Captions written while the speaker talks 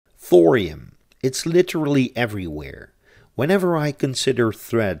Thorium. It's literally everywhere. Whenever I consider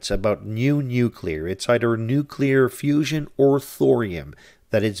threats about new nuclear, it's either nuclear fusion or thorium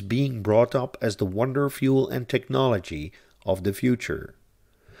that is being brought up as the wonder fuel and technology of the future.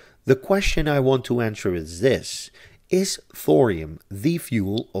 The question I want to answer is this: is thorium the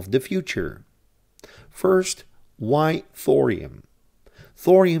fuel of the future? First, why thorium?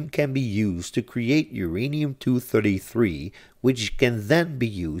 Thorium can be used to create uranium-233, which can then be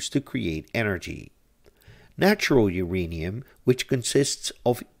used to create energy. Natural uranium, which consists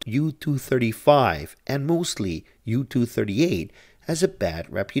of U-235 and mostly U-238, has a bad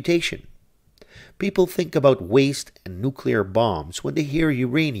reputation. People think about waste and nuclear bombs when they hear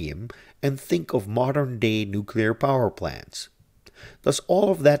uranium and think of modern-day nuclear power plants. Does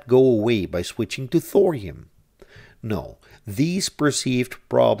all of that go away by switching to thorium? No, these perceived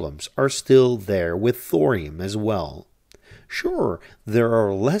problems are still there with thorium as well. Sure, there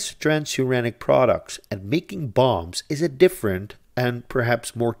are less transuranic products, and making bombs is a different and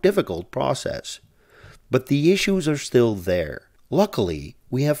perhaps more difficult process. But the issues are still there. Luckily,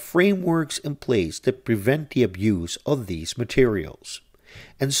 we have frameworks in place that prevent the abuse of these materials.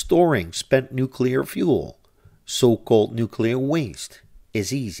 And storing spent nuclear fuel, so-called nuclear waste,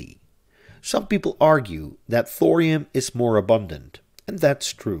 is easy. Some people argue that thorium is more abundant, and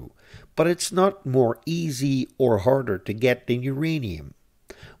that's true, but it's not more easy or harder to get than uranium.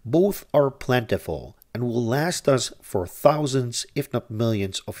 Both are plentiful and will last us for thousands, if not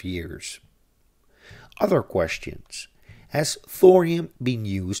millions of years. Other questions. Has thorium been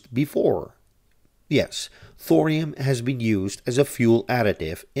used before? Yes, thorium has been used as a fuel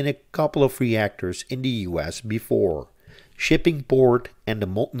additive in a couple of reactors in the US before, Shippingport and the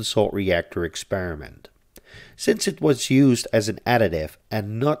Molten Salt Reactor experiment. Since it was used as an additive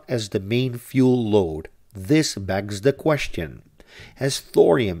and not as the main fuel load, this begs the question: has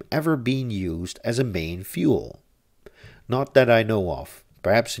thorium ever been used as a main fuel? Not that I know of,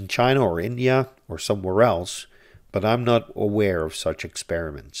 perhaps in China or India or somewhere else, but I'm not aware of such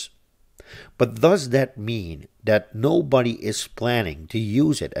experiments. But does that mean that nobody is planning to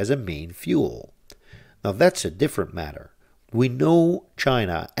use it as a main fuel? Now that's a different matter. We know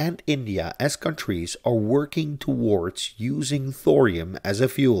China and India as countries are working towards using thorium as a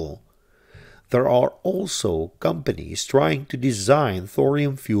fuel. There are also companies trying to design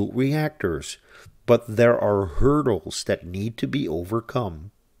thorium fuel reactors, but there are hurdles that need to be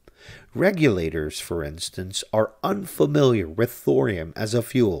overcome. Regulators, for instance, are unfamiliar with thorium as a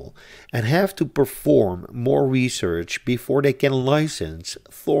fuel and have to perform more research before they can license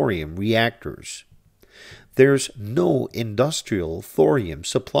thorium reactors. There's no industrial thorium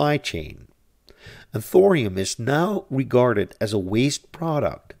supply chain, and thorium is now regarded as a waste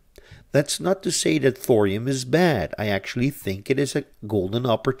product. That's not to say that thorium is bad. I actually think it is a golden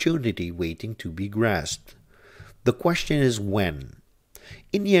opportunity waiting to be grasped. The question is when.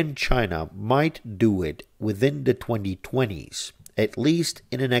 India and China might do it within the 2020s, at least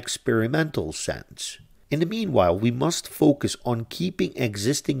in an experimental sense. In the meanwhile, we must focus on keeping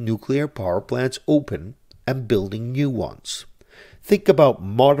existing nuclear power plants open and building new ones. Think about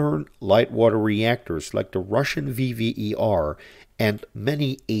modern light water reactors like the Russian VVER and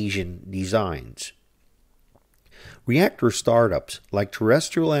many Asian designs. Reactor startups like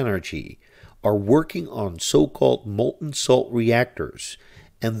Terrestrial Energy are working on so-called molten salt reactors,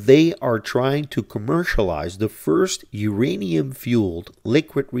 and they are trying to commercialize the first uranium-fueled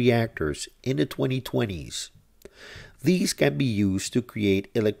liquid reactors in the 2020s. These can be used to create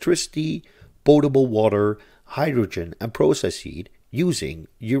electricity, potable water, hydrogen, and process heat using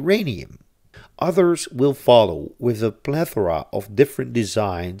uranium. Others will follow with a plethora of different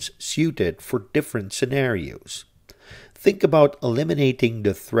designs suited for different scenarios. Think about eliminating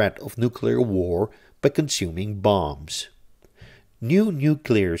the threat of nuclear war by consuming bombs. New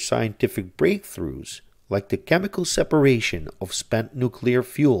nuclear scientific breakthroughs, like the chemical separation of spent nuclear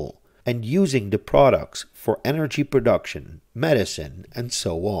fuel and using the products for energy production, medicine, and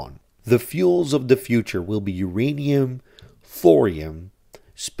so on. The fuels of the future will be uranium, thorium,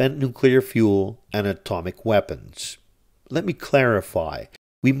 spent nuclear fuel, and atomic weapons. Let me clarify.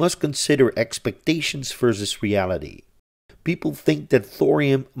 We must consider expectations versus reality. People think that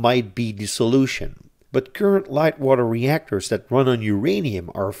thorium might be the solution, but current light water reactors that run on uranium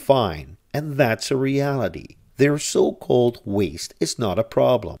are fine, and that's a reality. Their so-called waste is not a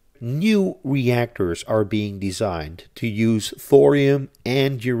problem. New reactors are being designed to use thorium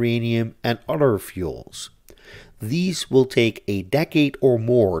and uranium and other fuels. These will take a decade or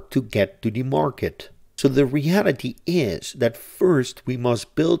more to get to the market. So the reality is that first we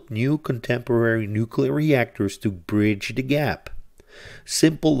must build new contemporary nuclear reactors to bridge the gap.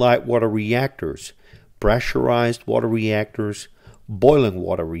 simple light water reactors, pressurized water reactors, boiling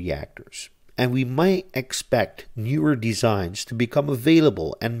water reactors. And we might expect newer designs to become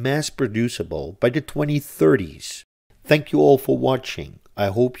available and mass producible by the 2030s. Thank you all for watching. I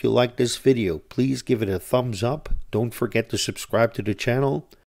hope you liked this video. Please give it a thumbs up. Don't forget to subscribe to the channel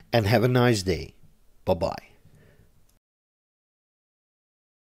and have a nice day. Bye-bye.